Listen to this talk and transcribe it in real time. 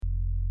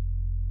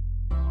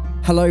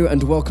Hello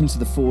and welcome to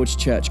the Forge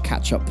Church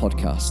Catch-Up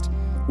Podcast.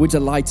 We're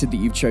delighted that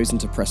you've chosen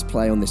to press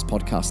play on this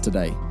podcast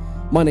today.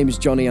 My name is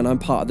Johnny and I'm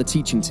part of the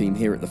teaching team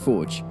here at the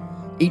Forge.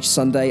 Each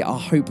Sunday, our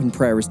hope and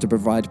prayer is to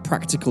provide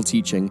practical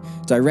teaching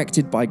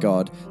directed by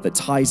God that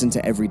ties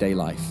into everyday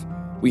life.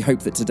 We hope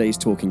that today's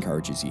talk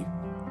encourages you.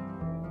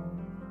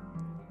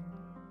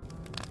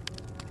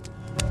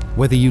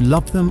 Whether you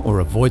love them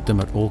or avoid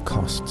them at all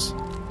costs,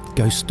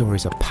 ghost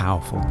stories are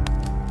powerful,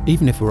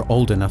 even if we're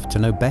old enough to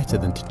know better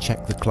than to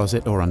check the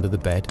closet or under the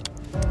bed.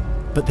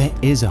 But there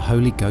is a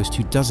Holy Ghost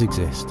who does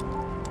exist,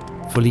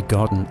 fully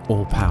God and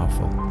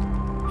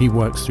all-powerful. He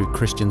works through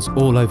Christians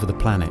all over the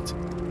planet.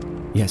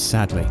 Yet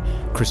sadly,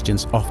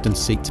 Christians often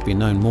seek to be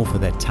known more for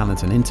their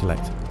talent and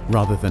intellect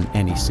rather than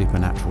any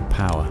supernatural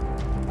power.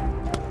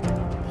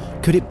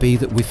 Could it be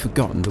that we've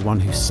forgotten the one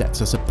who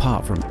sets us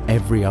apart from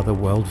every other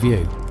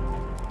worldview?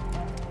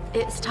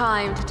 It's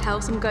time to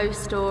tell some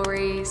ghost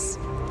stories.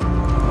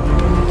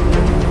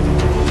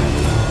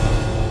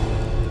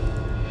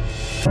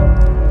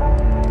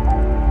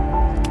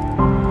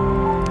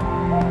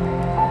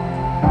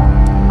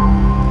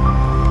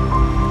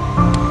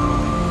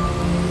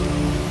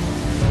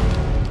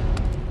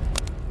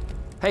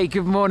 Hey,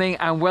 good morning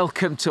and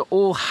welcome to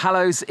All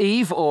Hallows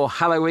Eve, or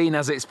Halloween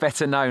as it's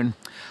better known.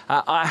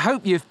 I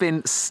hope you've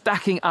been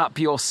stacking up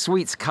your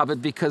sweets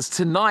cupboard, because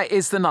tonight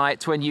is the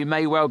night when you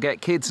may well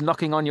get kids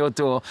knocking on your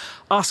door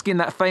asking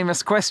that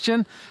famous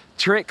question,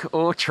 trick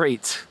or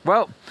treat.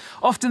 Well,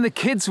 often the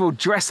kids will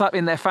dress up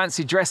in their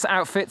fancy dress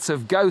outfits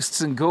of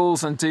ghosts and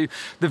ghouls and do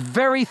the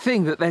very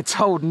thing that they're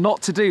told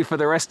not to do for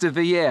the rest of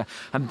the year.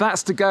 And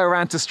that's to go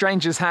around to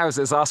strangers'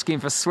 houses asking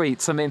for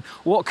sweets. I mean,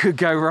 what could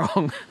go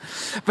wrong?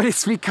 But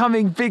it's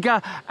becoming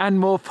bigger and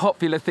more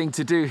popular thing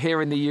to do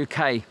here in the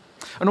UK.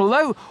 And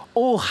although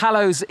All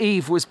Hallows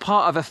Eve was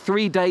part of a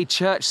 3-day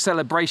church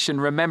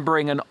celebration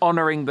remembering and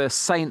honouring the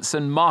saints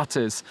and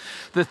martyrs,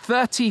 the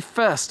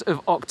 31st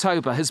of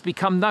October has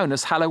become known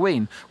as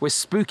Halloween, with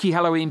spooky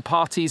Halloween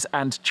parties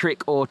and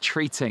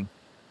trick-or-treating.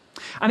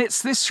 And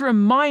it's this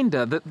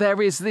reminder that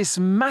there is this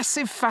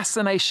massive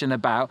fascination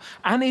about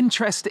and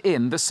interest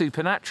in the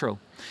supernatural.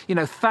 You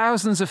know,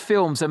 thousands of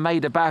films are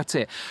made about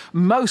it.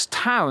 Most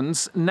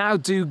towns now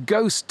do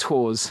ghost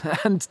tours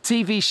and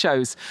TV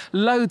shows,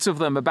 loads of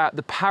them about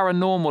the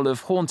paranormal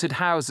of haunted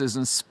houses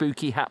and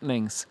spooky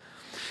happenings.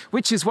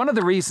 Which is one of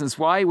the reasons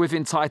why we've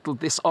entitled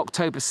this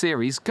October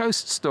series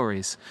Ghost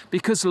Stories,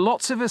 because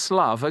lots of us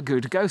love a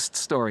good ghost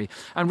story,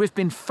 and we've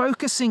been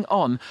focusing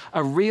on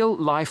a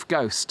real-life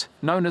ghost,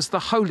 known as the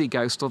Holy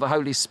Ghost or the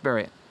Holy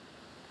Spirit.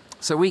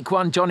 So week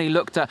one, Johnny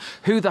looked at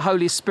who the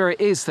Holy Spirit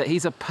is, that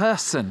he's a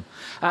person,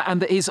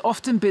 and that he's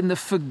often been the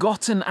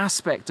forgotten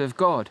aspect of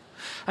God.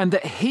 And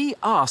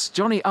that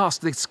Johnny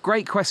asked this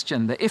great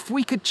question, that if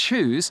we could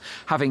choose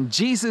having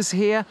Jesus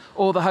here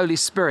or the Holy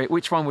Spirit,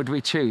 which one would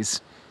we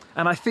choose?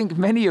 And I think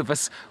many of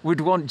us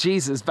would want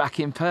Jesus back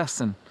in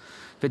person.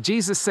 But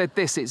Jesus said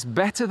this, it's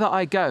better that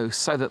I go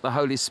so that the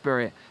Holy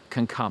Spirit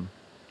can come.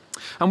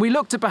 And we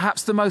looked at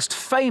perhaps the most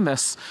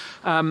famous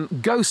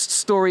ghost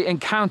story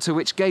encounter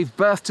which gave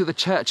birth to the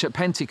church at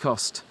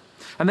Pentecost.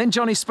 And then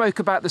Johnny spoke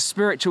about the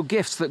spiritual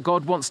gifts that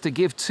God wants to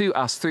give to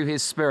us through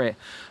his Spirit.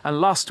 And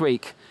last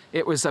week,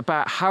 it was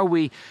about how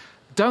we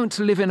don't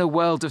live in a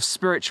world of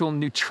spiritual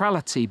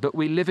neutrality, but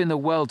we live in a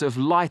world of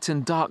light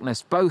and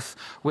darkness, both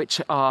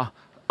which are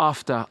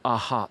after our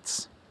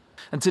hearts.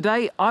 And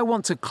today I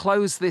want to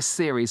close this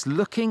series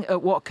looking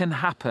at what can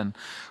happen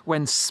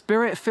when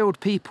spirit-filled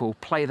people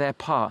play their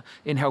part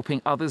in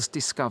helping others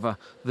discover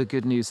the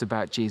good news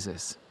about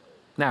Jesus.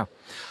 Now,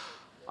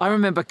 I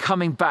remember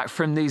coming back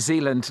from New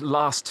Zealand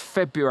last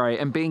February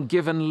and being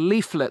given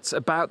leaflets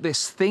about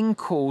this thing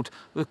called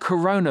the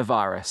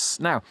coronavirus.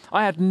 Now,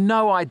 I had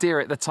no idea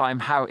at the time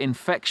how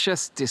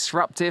infectious,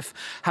 disruptive,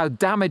 how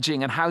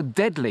damaging and how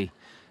deadly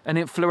and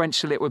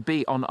influential it would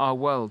be on our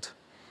world.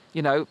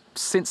 You know,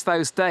 since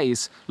those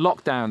days,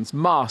 lockdowns,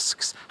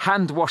 masks,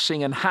 hand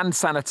washing and hand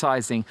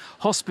sanitizing,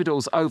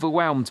 hospitals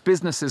overwhelmed,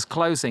 businesses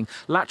closing,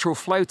 lateral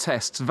flow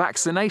tests,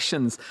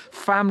 vaccinations,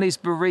 families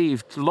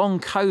bereaved, long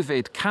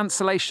COVID,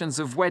 cancellations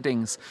of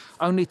weddings,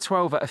 only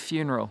 12 at a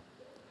funeral.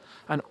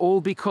 And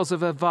all because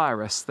of a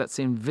virus that's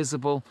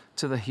invisible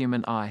to the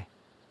human eye.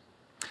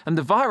 And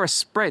the virus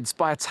spreads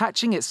by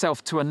attaching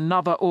itself to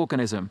another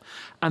organism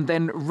and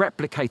then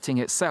replicating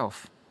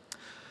itself.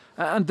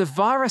 And the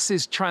virus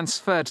is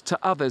transferred to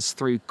others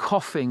through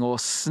coughing or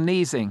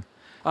sneezing,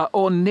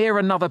 or near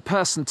another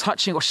person,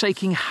 touching or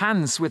shaking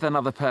hands with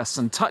another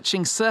person,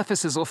 touching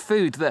surfaces or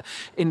food that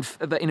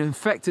an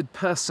infected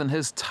person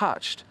has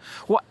touched.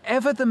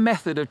 Whatever the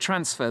method of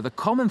transfer, the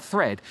common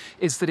thread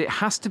is that it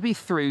has to be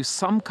through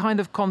some kind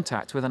of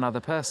contact with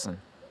another person.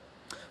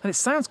 And it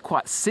sounds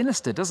quite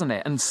sinister, doesn't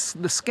it? And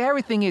the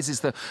scary thing is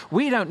that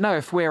we don't know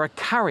if we're a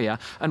carrier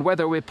and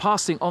whether we're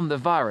passing on the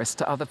virus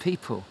to other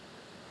people.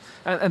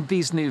 And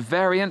these new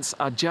variants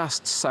are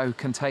just so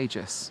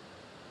contagious.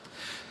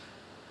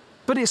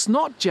 But it's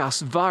not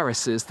just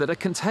viruses that are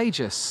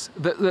contagious,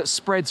 that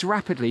spreads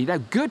rapidly. You know,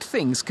 good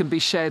things can be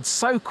shared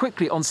so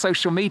quickly on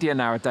social media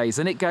nowadays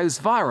and it goes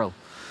viral.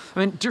 I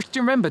mean, just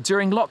remember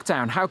during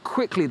lockdown how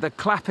quickly the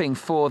clapping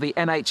for the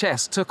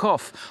NHS took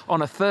off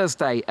on a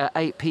Thursday at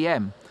 8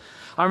 p.m.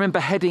 I remember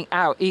heading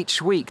out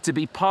each week to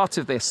be part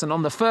of this, and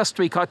on the first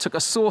week I took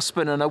a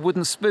saucepan and a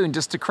wooden spoon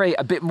just to create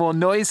a bit more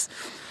noise.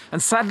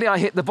 And sadly I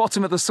hit the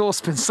bottom of the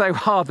saucepan so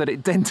hard that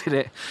it dented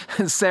it,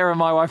 and Sarah,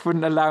 my wife,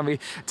 wouldn't allow me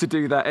to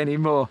do that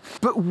anymore.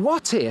 But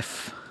what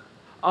if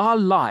our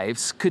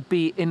lives could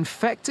be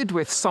infected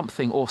with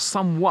something or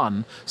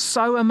someone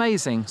so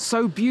amazing,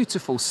 so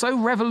beautiful, so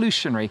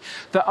revolutionary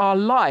that our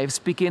lives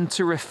begin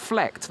to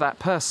reflect that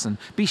person,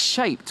 be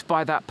shaped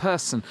by that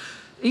person,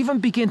 even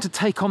begin to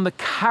take on the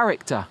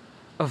character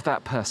of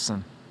that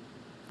person?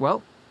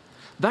 Well,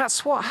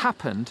 that's what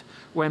happened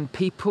when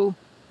people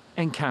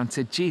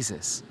encountered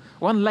Jesus.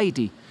 One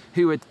lady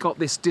who had got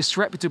this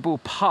disreputable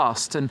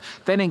past and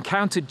then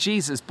encountered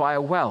Jesus by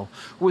a well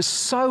was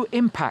so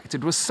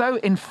impacted, was so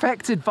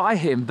infected by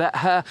him that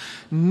her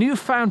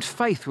newfound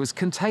faith was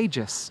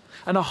contagious,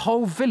 and a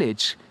whole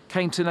village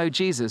came to know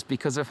Jesus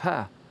because of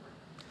her.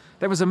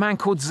 There was a man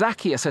called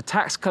Zacchaeus, a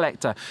tax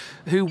collector,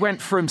 who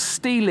went from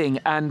stealing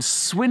and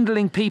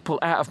swindling people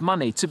out of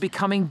money to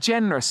becoming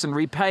generous and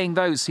repaying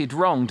those he'd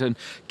wronged and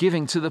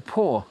giving to the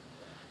poor.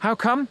 How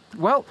come?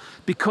 Well,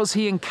 because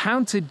he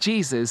encountered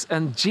Jesus,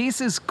 and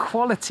Jesus'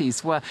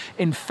 qualities were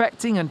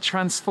infecting and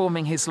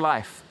transforming his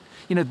life.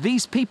 You know,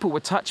 these people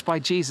were touched by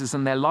Jesus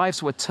and their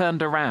lives were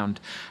turned around,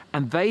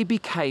 and they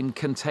became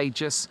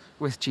contagious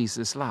with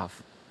Jesus'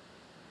 love.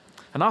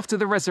 And after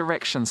the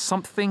resurrection,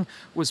 something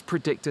was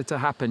predicted to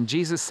happen.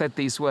 Jesus said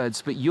these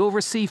words, "But you'll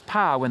receive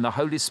power when the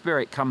Holy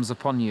Spirit comes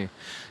upon you,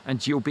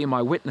 and you'll be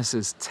my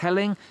witnesses,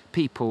 telling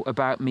people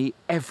about me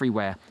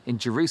everywhere, in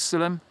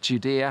Jerusalem,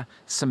 Judea,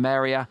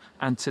 Samaria,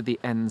 and to the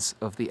ends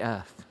of the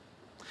earth."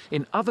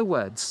 In other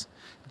words,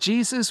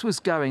 Jesus was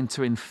going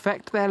to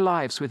infect their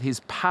lives with his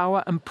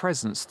power and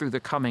presence through the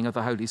coming of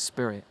the Holy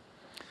Spirit.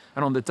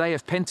 And on the day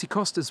of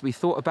Pentecost, as we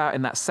thought about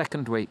in that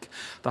second week,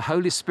 the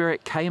Holy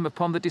Spirit came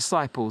upon the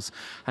disciples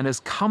and has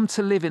come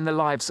to live in the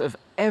lives of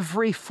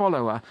every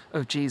follower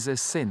of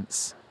Jesus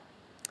since.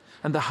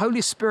 And the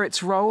Holy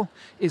Spirit's role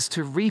is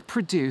to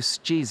reproduce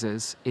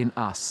Jesus in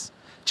us,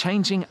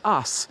 changing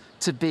us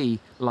to be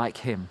like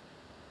him.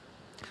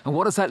 And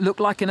what does that look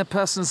like in a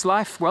person's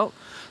life? Well,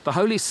 the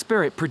Holy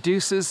Spirit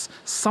produces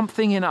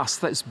something in us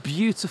that's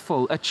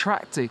beautiful,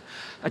 attractive,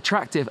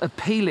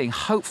 appealing,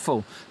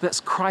 hopeful, that's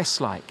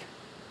Christ-like.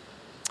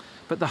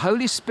 But the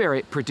Holy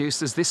Spirit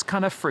produces this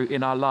kind of fruit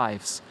in our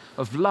lives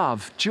of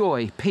love,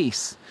 joy,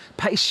 peace,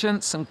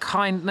 patience and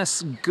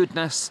kindness,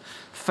 goodness,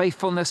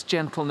 faithfulness,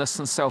 gentleness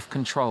and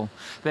self-control.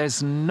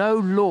 There's no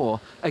law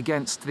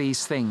against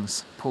these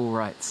things, Paul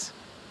writes.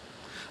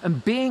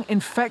 And being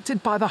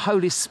infected by the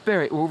Holy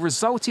Spirit will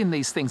result in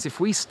these things if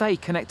we stay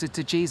connected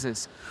to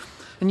Jesus.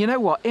 And you know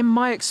what? In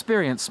my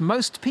experience,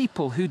 most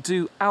people who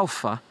do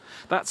Alpha,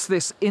 that's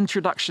this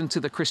introduction to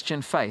the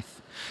Christian faith,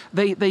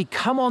 they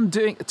come on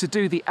to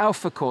do the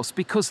Alpha course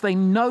because they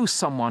know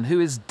someone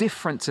who is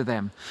different to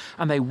them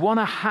and they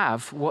want to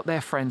have what their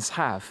friends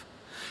have.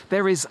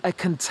 There is a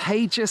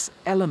contagious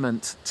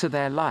element to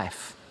their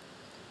life.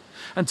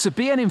 And to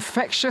be an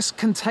infectious,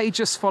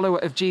 contagious follower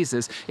of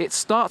Jesus, it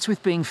starts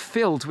with being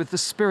filled with the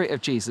Spirit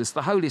of Jesus,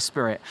 the Holy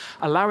Spirit,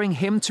 allowing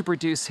him to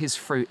produce his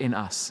fruit in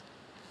us.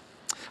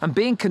 And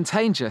being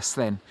contagious,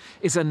 then,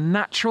 is a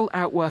natural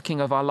outworking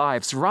of our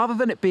lives, rather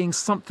than it being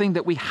something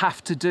that we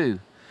have to do.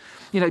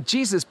 You know,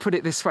 Jesus put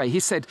it this way. He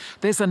said,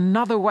 there's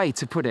another way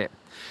to put it.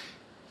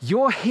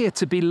 You're here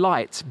to be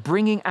light,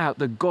 bringing out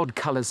the God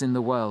colors in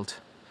the world.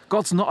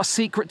 God's not a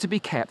secret to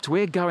be kept.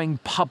 We're going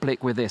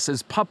public with this,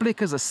 as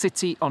public as a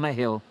city on a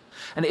hill.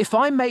 And if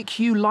I make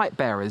you light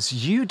bearers,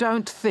 you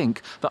don't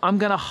think that I'm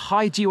going to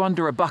hide you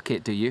under a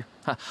bucket, do you?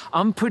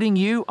 I'm putting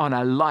you on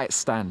a light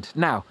stand.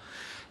 Now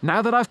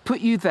that I've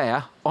put you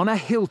there on a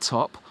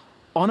hilltop,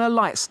 on a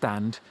light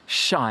stand,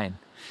 shine.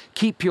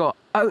 Keep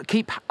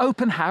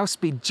open house,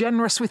 be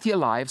generous with your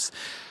lives.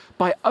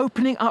 By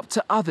opening up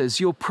to others,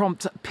 you'll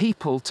prompt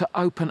people to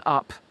open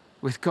up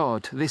with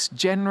God, this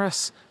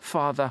generous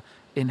Father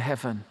in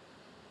heaven.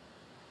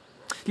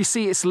 You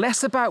see, it's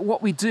less about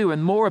what we do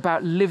and more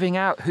about living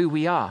out who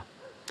we are.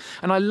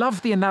 And I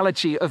love the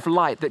analogy of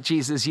light that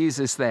Jesus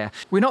uses there.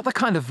 We're not the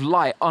kind of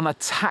light on a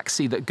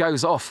taxi that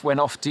goes off when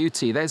off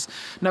duty.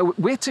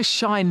 We're to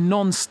shine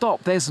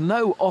non-stop. There's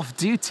no off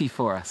duty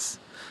for us.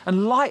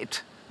 And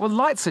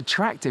light's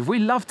attractive. We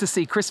love to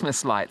see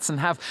Christmas lights and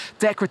have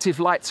decorative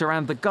lights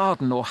around the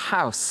garden or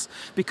house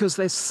because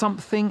there's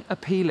something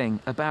appealing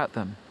about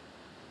them.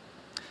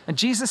 And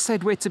Jesus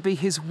said we're to be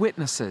his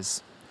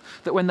witnesses,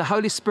 that when the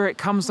Holy Spirit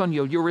comes on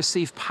you, you'll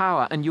receive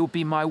power and you'll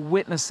be my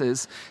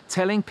witnesses,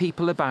 telling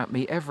people about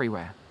me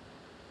everywhere.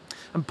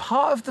 And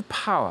part of the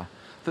power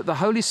that the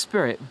Holy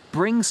Spirit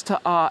brings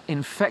to our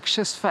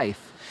infectious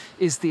faith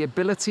is the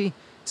ability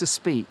to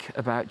speak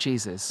about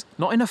Jesus,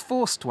 not in a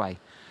forced way,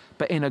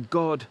 but in a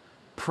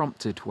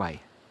God-prompted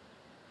way.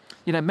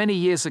 You know, many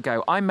years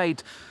ago, I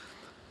made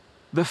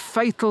the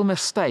fatal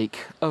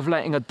mistake of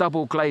letting a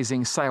double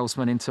glazing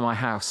salesman into my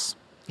house.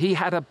 He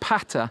had a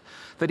patter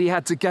that he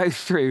had to go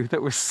through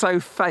that was so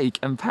fake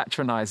and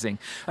patronizing.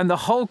 And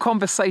the whole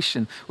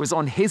conversation was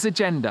on his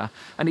agenda,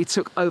 and he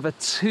took over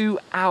 2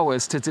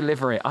 hours to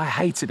deliver it. I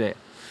hated it.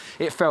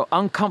 It felt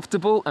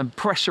uncomfortable and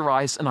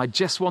pressurized, and I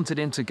just wanted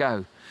him to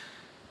go.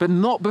 But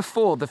not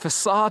before the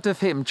facade of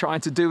him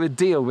trying to do a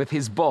deal with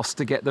his boss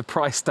to get the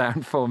price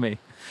down for me.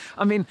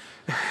 I mean,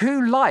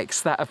 who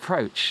likes that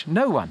approach?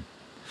 No one.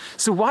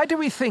 So why do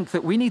we think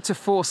that we need to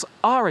force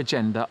our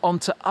agenda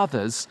onto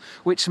others,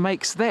 which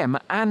makes them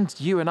and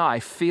you and I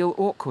feel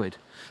awkward?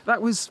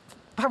 That was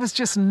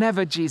just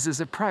never Jesus'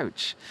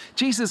 approach.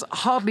 Jesus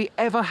hardly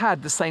ever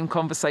had the same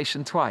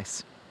conversation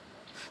twice.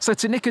 So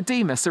to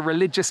Nicodemus, a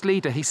religious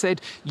leader, he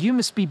said, "You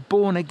must be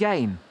born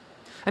again."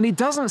 And he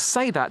doesn't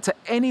say that to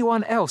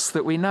anyone else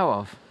that we know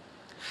of.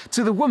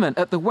 To the woman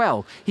at the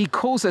well, he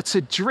calls her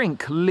to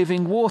drink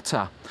living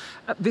water.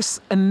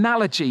 This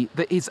analogy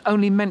that is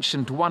only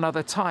mentioned one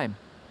other time.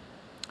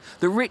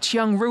 The rich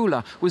young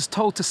ruler was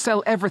told to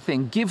sell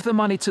everything, give the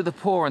money to the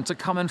poor, and to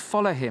come and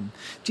follow him.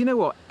 Do you know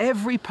what?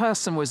 Every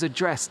person was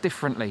addressed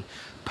differently,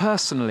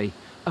 personally,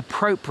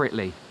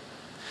 appropriately.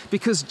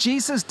 Because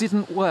Jesus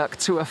didn't work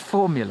to a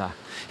formula.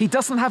 He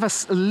doesn't have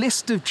a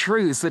list of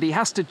truths that he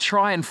has to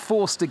try and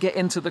force to get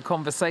into the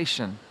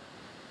conversation.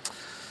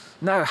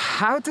 No,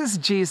 how does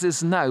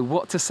Jesus know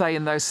what to say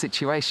in those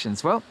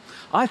situations? Well,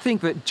 I think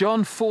that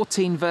John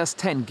 14 verse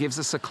 10 gives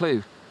us a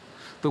clue.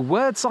 The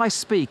words I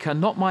speak are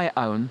not my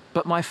own,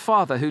 but my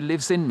Father who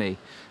lives in me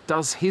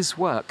does his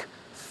work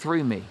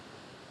through me.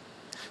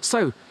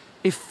 So,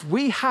 if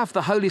we have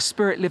the Holy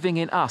Spirit living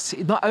in us,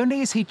 not only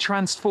is he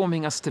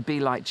transforming us to be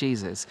like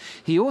Jesus,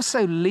 he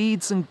also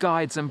leads and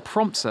guides and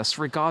prompts us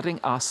regarding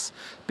us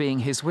being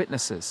his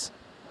witnesses.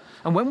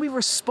 And when we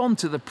respond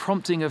to the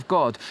prompting of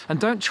God and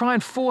don't try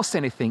and force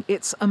anything,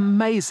 it's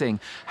amazing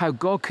how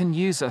God can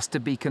use us to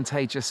be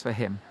contagious for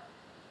him.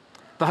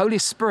 The Holy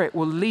Spirit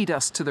will lead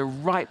us to the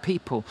right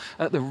people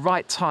at the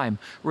right time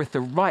with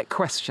the right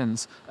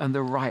questions and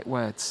the right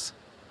words.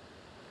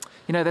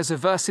 You know, there's a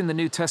verse in the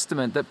New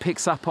Testament that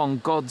picks up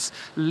on God's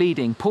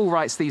leading. Paul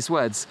writes these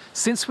words,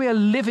 "Since we are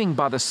living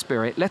by the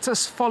Spirit, let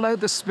us follow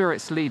the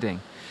Spirit's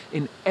leading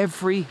in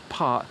every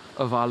part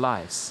of our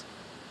lives."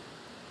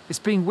 It's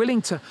being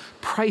willing to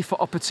pray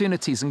for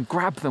opportunities and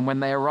grab them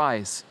when they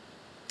arise.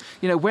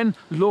 You know, when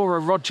Laura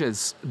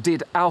Rogers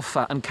did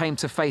Alpha and came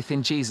to faith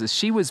in Jesus,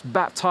 she was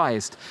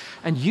baptized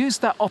and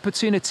used that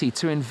opportunity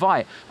to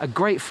invite a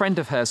great friend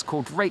of hers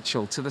called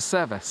Rachel to the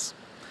service.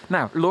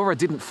 Now, Laura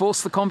didn't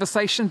force the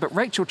conversation, but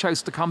Rachel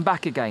chose to come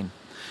back again.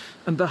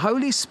 And the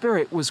Holy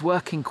Spirit was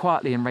working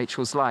quietly in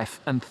Rachel's life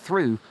and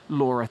through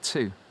Laura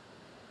too.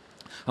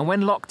 And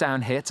when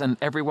lockdown hit and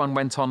everyone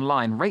went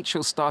online,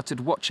 Rachel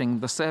started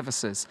watching the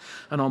services.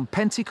 And on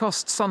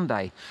Pentecost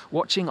Sunday,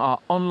 watching our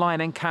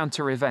online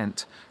encounter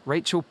event,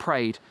 Rachel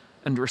prayed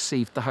and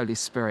received the Holy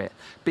Spirit,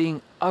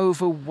 being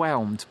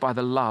overwhelmed by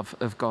the love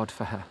of God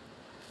for her.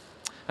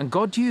 And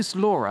God used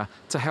Laura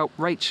to help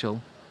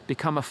Rachel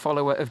become a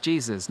follower of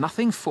Jesus.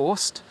 Nothing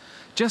forced,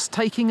 just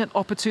taking an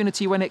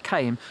opportunity when it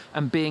came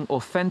and being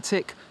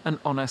authentic and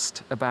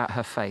honest about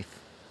her faith.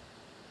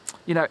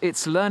 You know,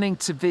 it's learning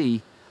to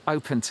be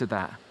open to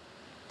that.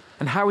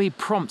 And how he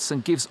prompts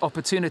and gives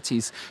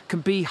opportunities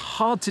can be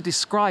hard to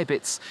describe.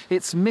 It's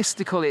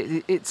mystical,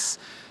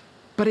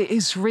 but it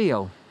is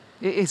real.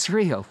 It is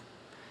real.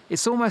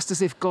 It's almost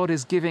as if God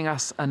is giving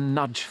us a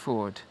nudge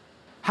forward.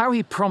 How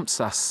he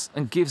prompts us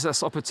and gives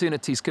us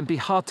opportunities can be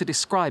hard to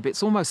describe.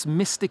 It's almost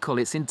mystical,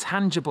 it's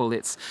intangible,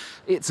 it's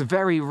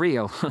very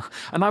real.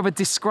 And I would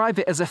describe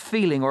it as a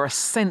feeling or a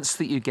sense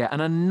that you get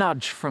and a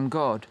nudge from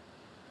God.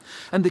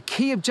 And the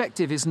key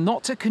objective is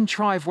not to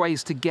contrive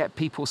ways to get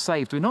people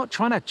saved. We're not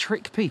trying to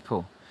trick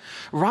people.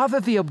 Rather,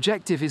 the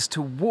objective is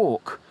to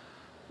walk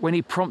when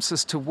he prompts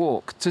us to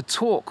walk, to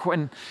talk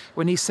when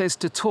he says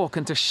to talk,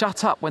 and to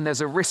shut up when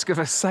there's a risk of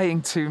us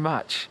saying too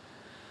much.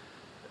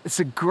 It's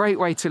a great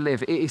way to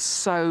live. It is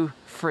so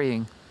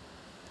freeing.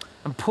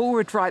 And Paul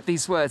would write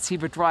these words. He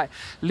would write,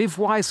 "Live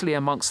wisely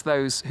amongst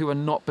those who are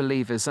not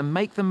believers and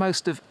make the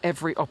most of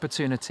every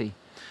opportunity.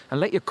 And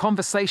let your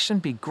conversation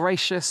be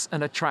gracious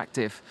and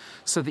attractive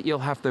so that you'll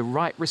have the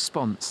right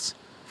response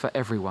for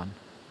everyone."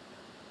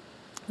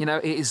 You know,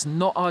 it is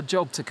not our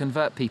job to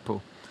convert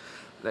people.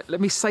 Let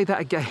me say that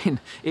again.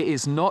 It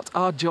is not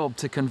our job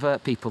to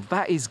convert people.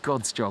 That is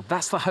God's job.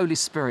 That's the Holy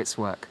Spirit's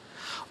work.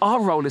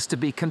 Our role is to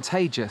be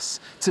contagious,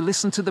 to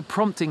listen to the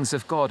promptings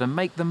of God and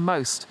make the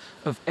most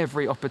of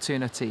every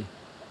opportunity.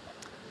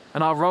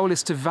 And our role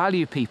is to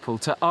value people,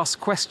 to ask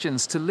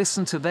questions, to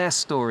listen to their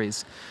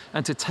stories,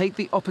 and to take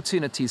the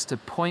opportunities to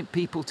point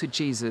people to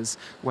Jesus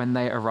when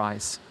they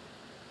arise.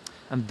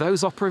 And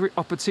those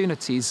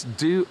opportunities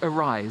do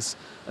arise,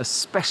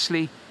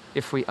 especially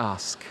if we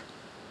ask.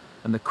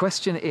 And the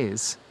question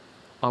is,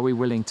 are we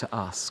willing to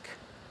ask?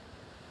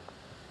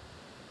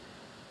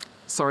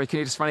 Sorry, can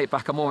you just run it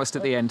back? I'm almost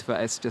at the end,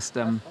 but it's just...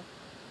 The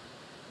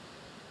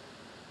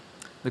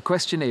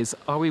question is,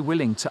 are we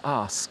willing to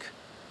ask?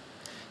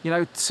 You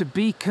know, to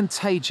be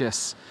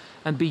contagious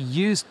and be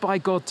used by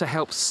God to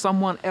help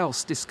someone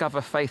else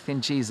discover faith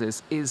in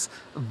Jesus is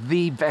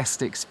the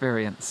best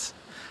experience.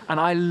 And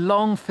I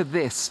long for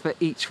this for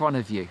each one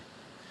of you.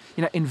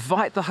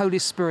 Invite the Holy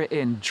Spirit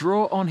in,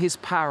 draw on his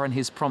power and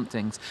his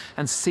promptings,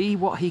 and see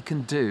what he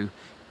can do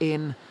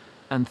in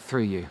and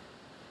through you.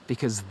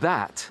 Because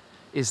that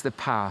is the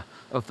power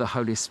of the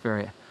Holy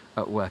Spirit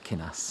at work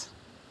in us.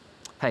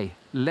 Hey,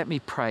 let me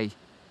pray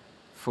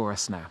for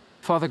us now.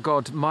 Father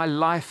God, my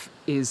life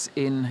is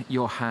in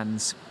your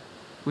hands.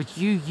 Would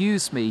you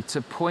use me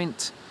to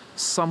point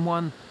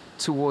someone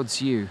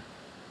towards you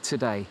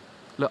today?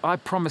 Look, I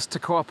promise to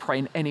cooperate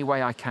in any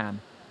way I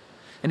can.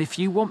 And if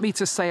you want me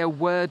to say a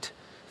word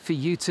for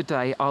you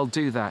today, I'll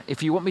do that.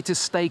 If you want me to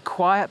stay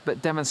quiet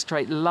but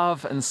demonstrate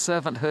love and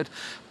servanthood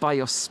by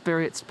your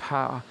Spirit's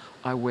power,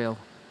 I will.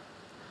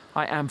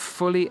 I am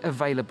fully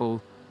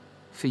available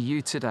for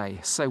you today.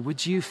 So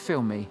would you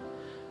fill me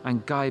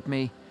and guide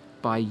me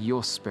by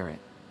your Spirit?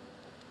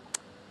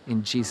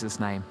 In Jesus'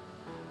 name,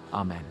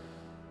 amen.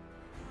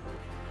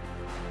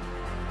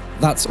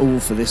 That's all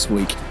for this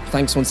week.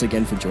 Thanks once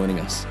again for joining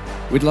us.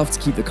 We'd love to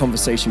keep the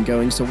conversation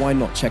going, so why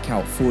not check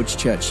out Forge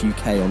Church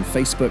UK on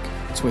Facebook,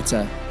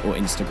 Twitter, or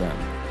Instagram?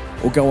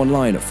 Or go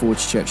online at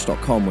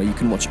forgechurch.com where you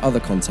can watch other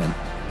content,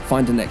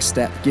 find a next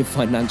step, give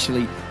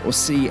financially, or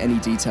see any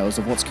details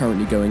of what's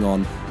currently going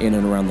on in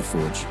and around the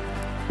Forge.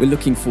 We're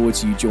looking forward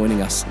to you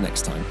joining us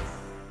next time.